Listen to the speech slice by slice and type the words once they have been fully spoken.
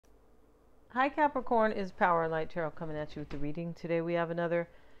Hi Capricorn, is Power and Light Tarot coming at you with the reading. Today we have another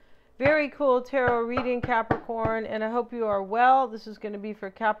very cool tarot reading, Capricorn, and I hope you are well. This is going to be for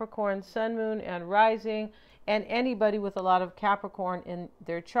Capricorn, Sun, Moon, and Rising, and anybody with a lot of Capricorn in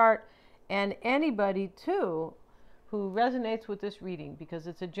their chart, and anybody too who resonates with this reading, because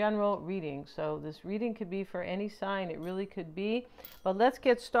it's a general reading. So this reading could be for any sign. It really could be. But let's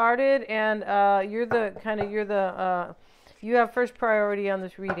get started. And you have first priority on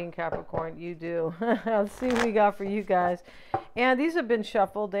this reading, Capricorn. You do. Let's see what we got for you guys. And these have been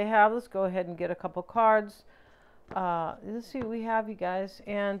shuffled. They have. Let's go ahead and get a couple cards. Let's see what we have, you guys.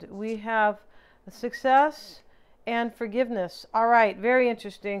 And we have success and forgiveness. All right. Very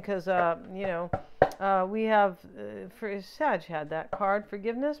interesting because, we have, Sag had that card,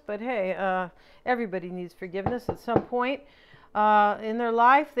 forgiveness. But hey, everybody needs forgiveness at some point. In their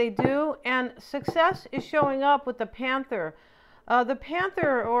life, they do. And success is showing up with the panther. The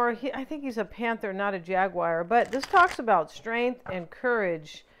panther, I think he's a panther, not a jaguar. But this talks about strength and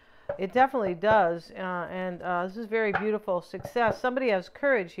courage. It definitely does. This is very beautiful. Success. Somebody has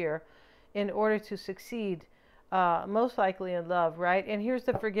courage here in order to succeed, most likely in love, right? And here's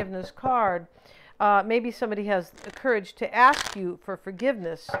the forgiveness card. Maybe somebody has the courage to ask you for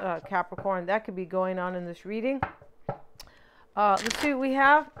forgiveness, Capricorn. That could be going on in this reading. Let's see what we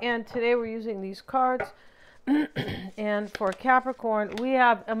have. And today we're using these cards. And for Capricorn, we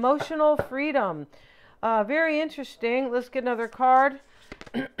have emotional freedom. Very interesting. Let's get another card.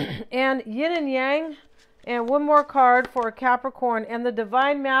 And yin and yang. And one more card for Capricorn and the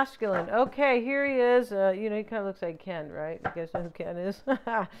divine masculine. Okay, here he is. He kind of looks like Ken, right? You guys know who Ken is?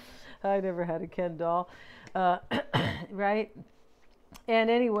 I never had a Ken doll. Right? And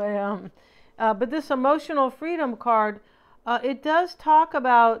anyway, but this emotional freedom card, it does talk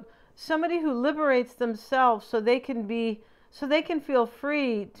about somebody who liberates themselves so they can feel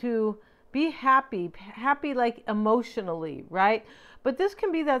free to be happy like emotionally, right? But this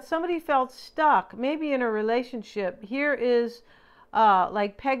can be that somebody felt stuck, maybe in a relationship. Here is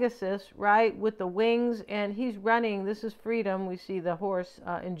like Pegasus, right, with the wings, and he's running. This is freedom. We see the horse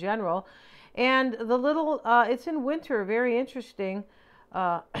in general. And the little, it's in winter, very interesting.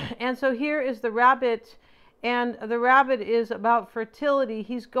 And so here is the rabbit. And the rabbit is about fertility.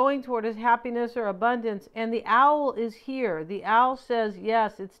 He's going toward his happiness or abundance. And the owl is here. The owl says,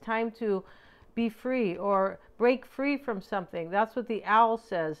 yes, it's time to be free or break free from something. That's what the owl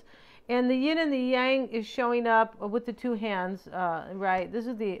says. And the yin and the yang is showing up with the two hands, right? This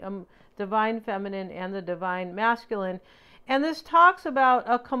is the divine feminine and the divine masculine. And this talks about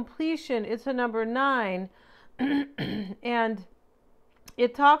a completion. It's a number 9. And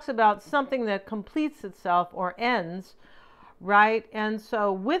it talks about something that completes itself or ends, right? And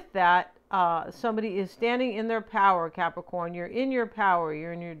so with that, somebody is standing in their power, Capricorn. You're in your power.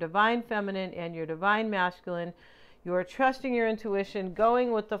 You're in your divine feminine and your divine masculine. You are trusting your intuition,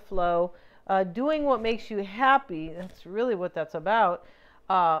 going with the flow, doing what makes you happy. That's really what that's about,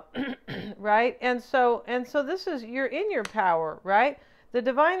 right? And so this is, you're in your power, right? The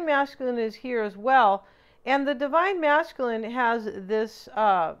divine masculine is here as well. And the divine masculine has this,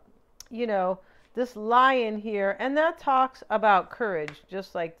 this lion here, and that talks about courage,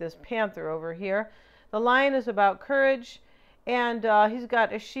 just like this panther over here. The lion is about courage, and he's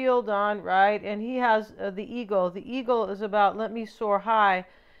got a shield on, right? And he has the eagle. The eagle is about, let me soar high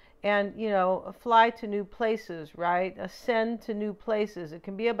and, fly to new places, right? Ascend to new places. It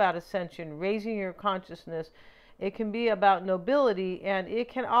can be about ascension, raising your consciousness. It can be about nobility, and it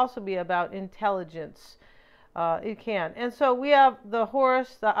can also be about intelligence. It can. And so we have the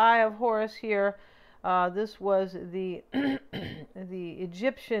Horus, the Eye of Horus here. This was the the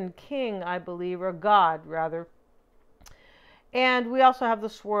Egyptian king, I believe, or god, rather. And we also have the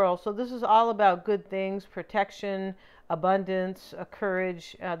swirl. So this is all about good things, protection, abundance,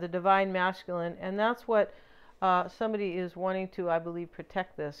 courage, the divine masculine. And that's what somebody is wanting to, I believe,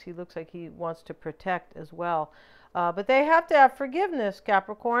 protect this. He looks like he wants to protect as well. But they have to have forgiveness,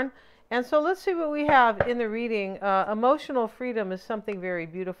 Capricorn. And so let's see what we have in the reading. Emotional freedom is something very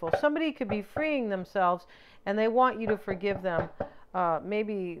beautiful. Somebody could be freeing themselves and they want you to forgive them.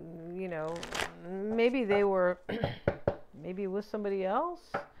 Maybe they were maybe with somebody else.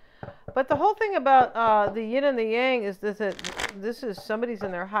 But the whole thing about the yin and the yang is that this is somebody's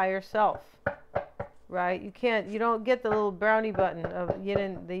in their higher self, right? You don't get the little brownie button of the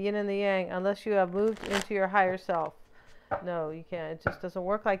yin and the yang unless you have moved into your higher self. No, you can't. It just doesn't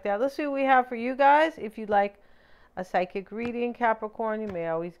work like that. Let's see what we have for you guys. If you'd like a psychic reading, Capricorn, you may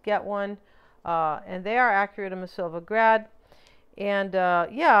always get one. And they are accurate. I'm a Silva grad. And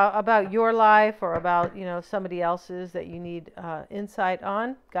yeah, about your life or about, you know, somebody else's that you need insight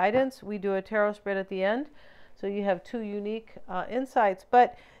on, guidance. We do a tarot spread at the end, so you have two unique insights.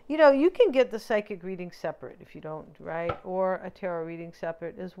 But you know, you can get the psychic reading separate if you don't, right? Or a tarot reading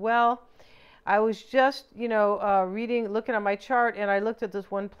separate as well. I was just, you know, looking at my chart, and I looked at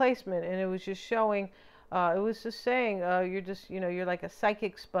this one placement, and it was just showing, it was just saying, you're just, you know, you're like a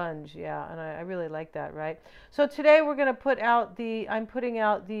psychic sponge. Yeah, and I really like that, right? So today we're going to put out I'm putting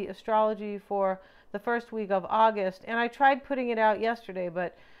out the astrology for the first week of August, and I tried putting it out yesterday,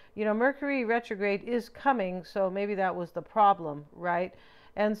 but, you know, Mercury retrograde is coming, so maybe that was the problem, right?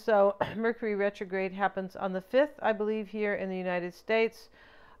 And so Mercury retrograde happens on the 5th, I believe, here in the United States.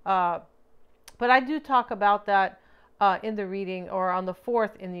 But I do talk about that in the reading, or on the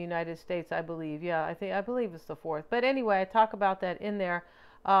 4th in the United States, I believe. Yeah, I believe it's the 4th. But anyway, I talk about that in there.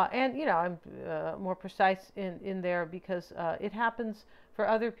 And, you know, I'm more precise in there because it happens for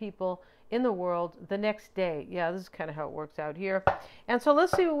other people in the world the next day. Yeah, this is kind of how it works out here. And so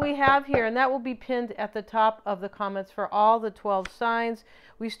let's see what we have here. And that will be pinned at the top of the comments for all the 12 signs.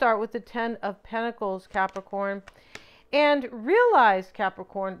 We start with the 10 of Pentacles, Capricorn. And realize,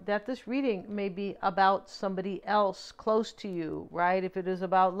 Capricorn, that this reading may be about somebody else close to you, right? If it is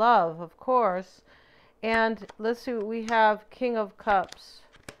about love, of course. And let's see what we have. King of Cups,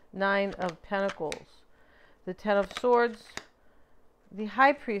 9 of Pentacles, the 10 of Swords, the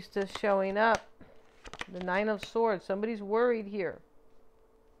High Priestess showing up, the 9 of Swords. Somebody's worried here.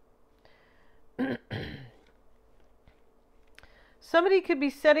 Somebody could be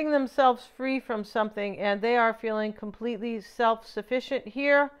setting themselves free from something, and they are feeling completely self-sufficient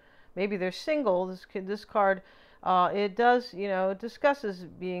here. Maybe they're single. This card, it does, you know, it discusses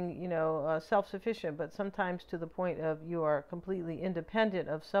being, you know, self-sufficient, but sometimes to the point of you are completely independent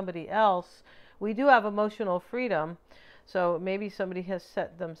of somebody else. We do have emotional freedom, so maybe somebody has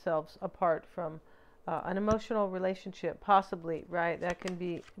set themselves apart from an emotional relationship, possibly, right? That can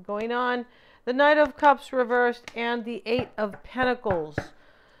be going on. The Knight of Cups reversed and the 8 of Pentacles.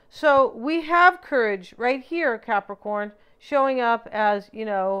 So we have courage right here, Capricorn, showing up as, you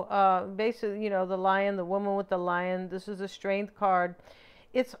know, basically, you know, the lion, the woman with the lion. This is a strength card.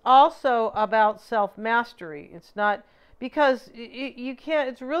 It's also about self-mastery. It's not, because you can't,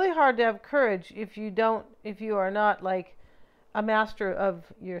 it's really hard to have courage if you are not like a master of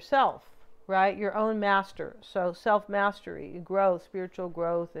yourself. Right? Your own master. So self-mastery, growth, spiritual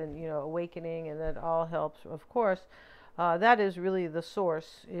growth, and, you know, awakening, and that all helps, of course. That is really the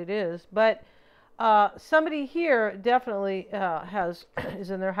source. It is. But somebody here definitely is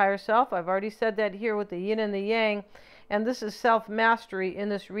in their higher self. I've already said that here with the yin and the yang. And this is self-mastery in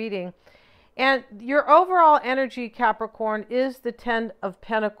this reading. And your overall energy, Capricorn, is the 10 of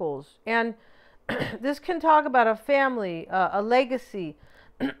Pentacles. And this can talk about a family, a legacy.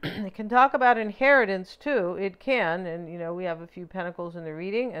 It can talk about inheritance too. It can, and you know, we have a few pentacles in the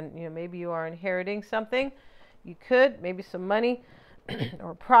reading, and you know, maybe you are inheriting something. You could, maybe some money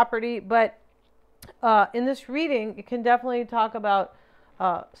or property, but in this reading, it can definitely talk about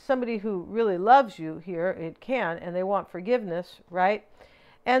somebody who really loves you here. It can, and they want forgiveness, right?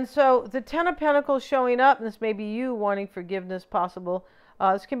 And so the 10 of Pentacles showing up, and this may be you wanting forgiveness, possible.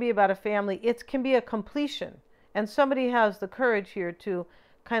 This can be about a family. It can be a completion, and somebody has the courage here to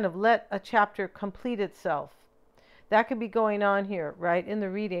kind of let a chapter complete itself. That could be going on here, right, in the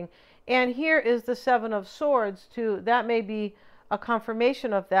reading. And here is the 7 of Swords too. That may be a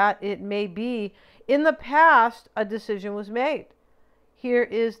confirmation of that. It may be in the past a decision was made. Here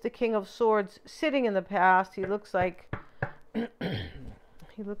is the King of Swords sitting in the past. He looks like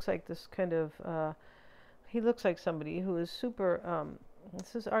he looks like this kind of he looks like somebody who is super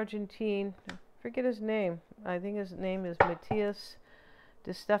this is Argentine. I forget his name. I think his name is Matthias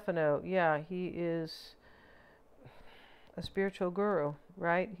De Stefano. Yeah, he is a spiritual guru,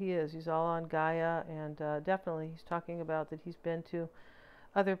 right? He is. He's all on Gaia, and definitely he's talking about that he's been to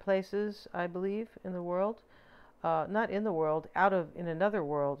other places, I believe, in the world. Not in the world, in another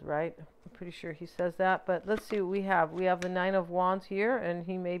world, right? I'm pretty sure he says that. But let's see what we have. We have the 9 of Wands here, and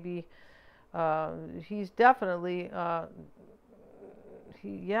he may be, he's definitely,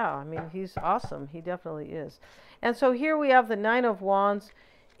 yeah, I mean, he's awesome. He definitely is. And so here we have the 9 of Wands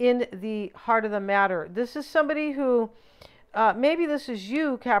in the heart of the matter. This is somebody who, maybe this is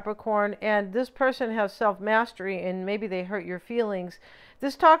you, Capricorn, and this person has self-mastery, and maybe they hurt your feelings.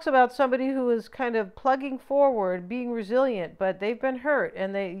 This talks about somebody who is kind of plugging forward, being resilient, but they've been hurt,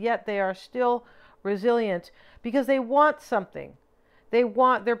 and yet they are still resilient because they want something.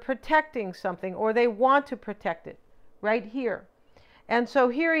 They're protecting something, or they want to protect it right here. And so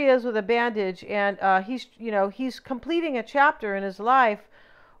here he is with a bandage, and he's completing a chapter in his life,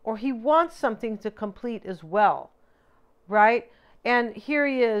 or he wants something to complete as well, right? And here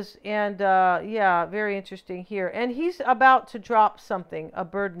he is, and yeah, very interesting here. And he's about to drop something, a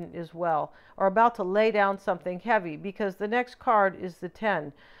burden as well, or about to lay down something heavy, because the next card is the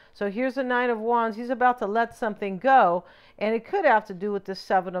 10. So here's the 9 of Wands. He's about to let something go, and it could have to do with the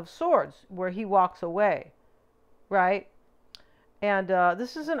 7 of Swords, where he walks away, right? And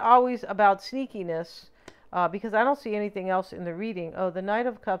this isn't always about sneakiness, because I don't see anything else in the reading. Oh, the Knight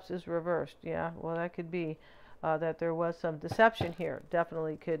of Cups is reversed. Yeah, well, that could be that there was some deception here.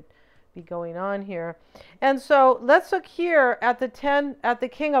 Definitely could be going on here. And so let's look here at the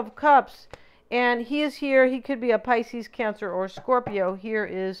King of Cups. And he is here. He could be a Pisces, Cancer, or Scorpio. Here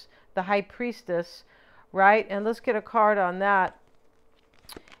is the High Priestess, right? And let's get a card on that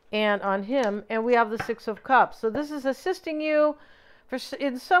and on him. And we have the 6 of Cups. So this is assisting you.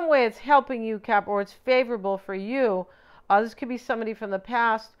 In some way, it's helping you, Cap, or it's favorable for you. This could be somebody from the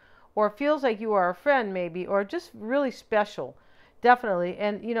past, or feels like you are a friend, maybe, or just really special, definitely.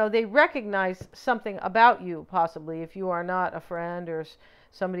 And, you know, they recognize something about you, possibly, if you are not a friend or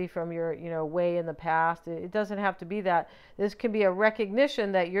somebody from your, you know, way in the past. It doesn't have to be that. This can be a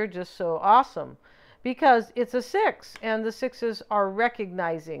recognition that you're just so awesome, because it's a 6, and the 6s are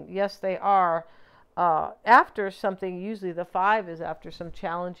recognizing. Yes, they are. After something, usually the 5 is after some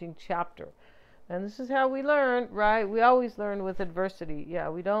challenging chapter. And this is how we learn, right? We always learn with adversity. Yeah,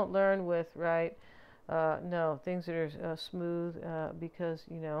 we don't learn with, right? No, things that are smooth, because,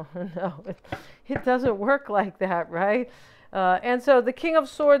 you know, no, it doesn't work like that, right? And so the King of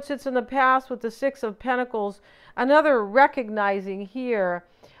Swords sits in the past with the 6 of Pentacles. Another recognizing here,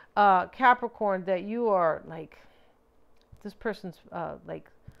 Capricorn, that you are like this person's like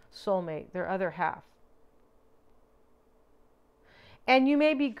soulmate, their other half. And you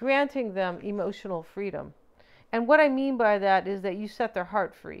may be granting them emotional freedom. And what I mean by that is that you set their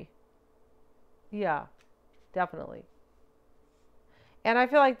heart free. Yeah, definitely. And I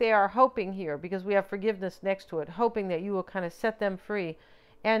feel like they are hoping here, because we have forgiveness next to it, hoping that you will kind of set them free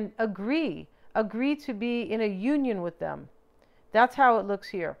and agree to be in a union with them. That's how it looks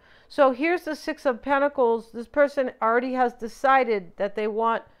here. So here's the 6 of Pentacles. This person already has decided that they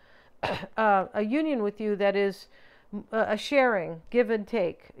want a union with you that is a sharing, give and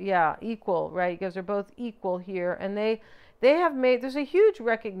take. Yeah, equal, right? Because they're both equal here. And they have made, there's a huge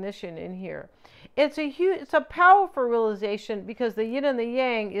recognition in here. It's a powerful realization, because the yin and the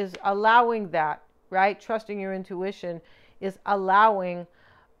yang is allowing that, right? Trusting your intuition is allowing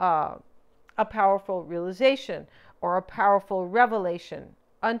a powerful realization or a powerful revelation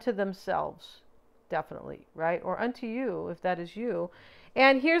unto themselves, definitely, right? Or unto you, if that is you.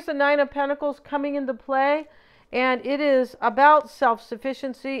 And here's the 9 of Pentacles coming into play. And it is about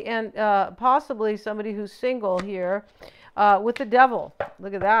self-sufficiency and possibly somebody who's single here with the Devil.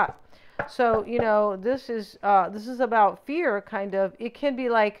 Look at that. So, you know, this is about fear, kind of. It can be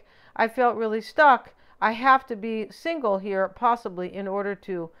like, I felt really stuck. I have to be single here, possibly, in order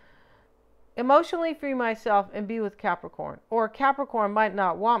to emotionally free myself and be with Capricorn. Or Capricorn might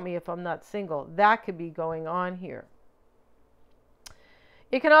not want me if I'm not single. That could be going on here.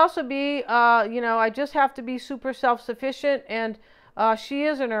 It can also be, you know, I just have to be super self-sufficient, and she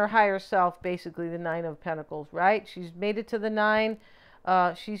is in her higher self, basically, the 9 of Pentacles, right? She's made it to the 9.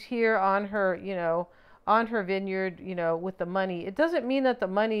 She's here on her, you know, on her vineyard, you know, with the money. It doesn't mean that the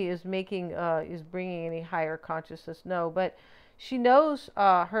money is is bringing any higher consciousness, no, but she knows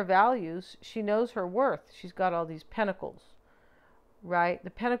her values. She knows her worth. She's got all these pentacles, right? The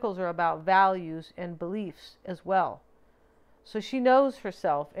pentacles are about values and beliefs as well. So she knows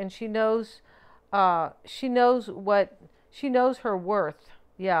herself, and she knows her worth.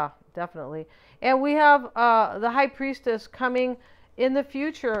 Yeah, definitely. And we have the High Priestess coming in the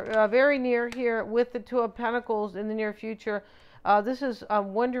future, very near here, with the 2 of Pentacles in the near future. This is,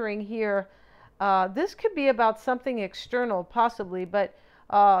 I'm wondering here, this could be about something external, possibly, but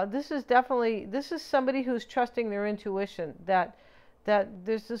this is somebody who's trusting their intuition, that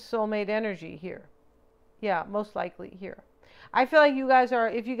there's this soulmate energy here. Yeah, most likely here. I feel like you guys are,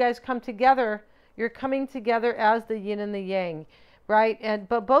 if you guys come together, you're coming together as the yin and the yang, right?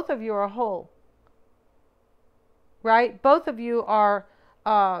 But both of you are whole, right? Both of you are,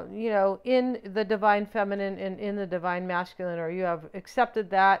 you know, in the divine feminine and in the divine masculine, or you have accepted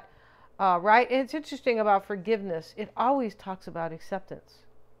that, right? And it's interesting about forgiveness. It always talks about acceptance.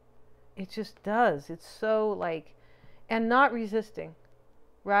 It just does. It's so like, and not resisting.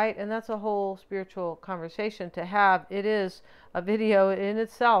 Right? And that's a whole spiritual conversation to have. It is a video in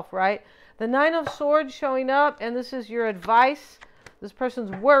itself, right? The 9 of Swords showing up, and this is your advice This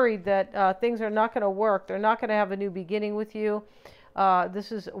person's worried that things are not going to work. They're not going to have a new beginning with you.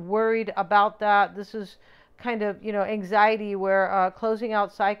 This is worried about that. This is kind of, anxiety where closing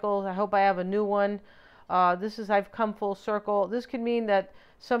out cycles. I hope I have a new one. This is I've come full circle. This could mean that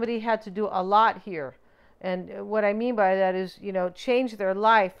somebody had to do a lot here. And what I mean by that is, change their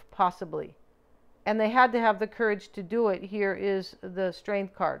life possibly. And they had to have the courage to do it. Here is the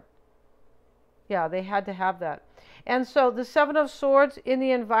Strength card. Yeah, they had to have that. And so the Seven of Swords in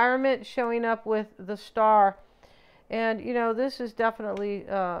the environment showing up with the Star. And, this is definitely,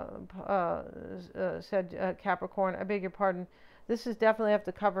 said Capricorn, I beg your pardon. This is definitely have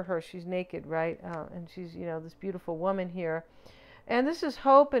to cover her. She's naked, right? And she's, this beautiful woman here. And this is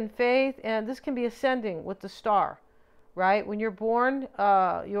hope and faith. And this can be ascending with the Star, right? When you're born,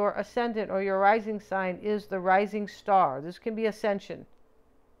 your ascendant or your rising sign is the rising star. This can be ascension.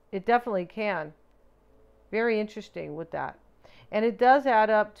 It definitely can. Very interesting with that. And it does add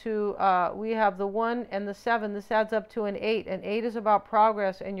up to, we have the 1 and the 7. This adds up to an 8. And 8 is about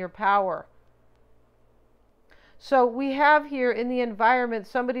progress and your power. So we have here in the environment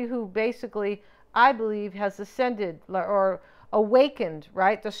somebody who basically, I believe, has ascended or awakened,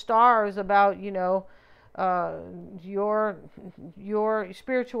 right? The Star is about, your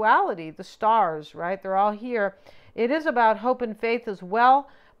spirituality, the stars, right? They're all here. It is about hope and faith as well,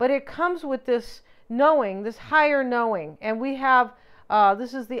 but it comes with this knowing, this higher knowing. And we have,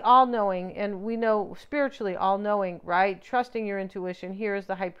 this is the all-knowing, and we know spiritually all-knowing, right? Trusting your intuition. Here is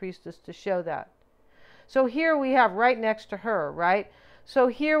the High Priestess to show that. So here we have right next to her, right? So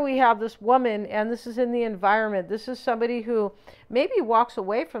here we have this woman, and this is in the environment. This is somebody who maybe walks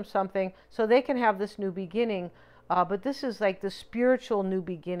away from something so they can have this new beginning. But this is like the spiritual new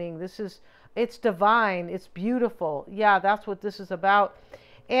beginning. It's divine. It's beautiful. Yeah, that's what this is about.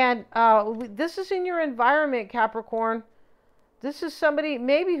 And this is in your environment, Capricorn. This is somebody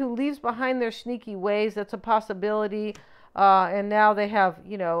maybe who leaves behind their sneaky ways. That's a possibility. And now they have,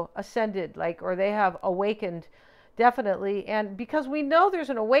 ascended, or they have awakened. Definitely. And because we know there's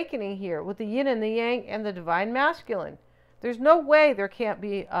an awakening here with the yin and the yang and the divine masculine. There's no way there can't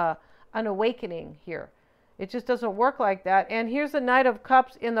be an awakening here. It just doesn't work like that. And here's the Knight of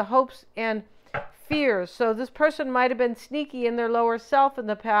Cups in the hopes and fears. So this person might have been sneaky in their lower self in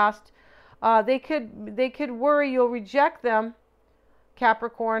the past. They could worry you'll reject them,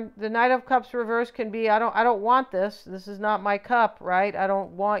 Capricorn. The Knight of Cups reverse can be, I don't want this. This is not my cup, right? I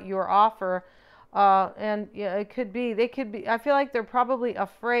don't want your offer. And yeah, it could be, I feel like they're probably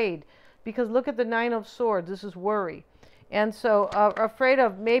afraid because look at the Nine of Swords. This is worry. And so afraid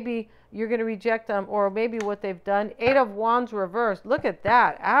of maybe you're going to reject them or maybe what they've done. 8 of Wands reversed. Look at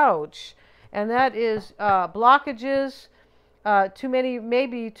that. Ouch. And that is blockages,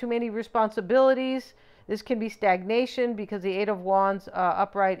 maybe too many responsibilities. This can be stagnation because the 8 of Wands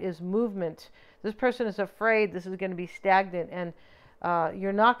upright is movement. This person is afraid this is going to be stagnant and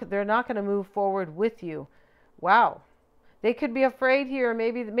they're not going to move forward with you. Wow. They could be afraid here.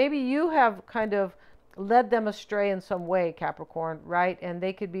 Maybe you have kind of led them astray in some way, Capricorn, right? And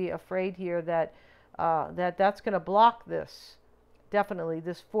they could be afraid here that that's going to block this, definitely,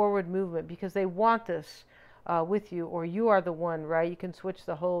 this forward movement because they want this with you, or you are the one, right? You can switch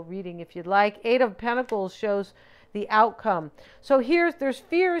the whole reading if you'd like. 8 of Pentacles shows the outcome. So there's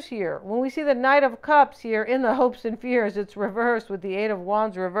fears here. When we see the Knight of Cups here in the hopes and fears, it's reversed with the 8 of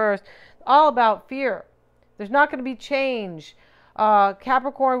Wands reversed. All about fear. There's not going to be change.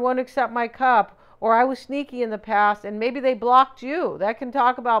 Capricorn won't accept my cup, or I was sneaky in the past and maybe they blocked you. That can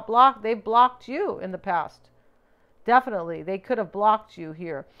talk about they've blocked you in the past. Definitely, they could have blocked you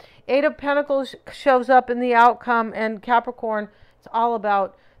here. 8 of Pentacles shows up in the outcome, and Capricorn, it's all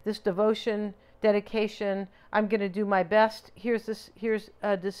about this devotion, dedication. I'm going to do my best. Here's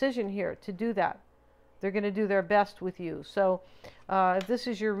a decision here to do that. They're going to do their best with you. So if this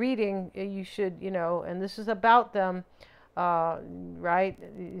is your reading, you should, and this is about them, right?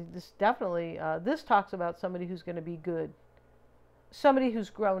 This definitely, this talks about somebody who's going to be good. Somebody who's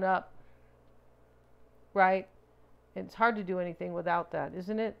grown up, right? It's hard to do anything without that,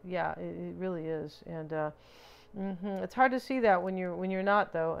 isn't it? Yeah, it really is. And it's hard to see that when you're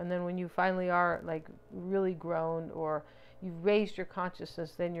not, though. And then when you finally are like really grown or you've raised your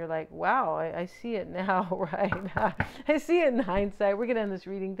consciousness, then you're like, wow, I see it now, right? I see it in hindsight. We're going to end this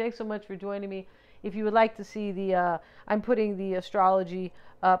reading. Thanks so much for joining me. If you would like to see I'm putting the astrology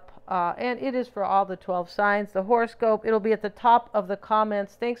up, and it is for all the 12 signs, the horoscope. It'll be at the top of the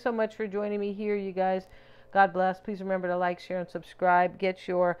comments. Thanks so much for joining me here, you guys. God bless. Please remember to like, share, and subscribe. Hit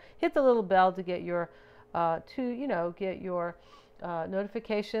the little bell to get your, get your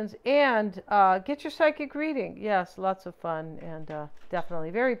notifications, and get your psychic reading. Yes, lots of fun, and definitely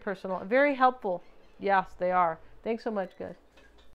very personal, very helpful. Yes, they are. Thanks so much, guys.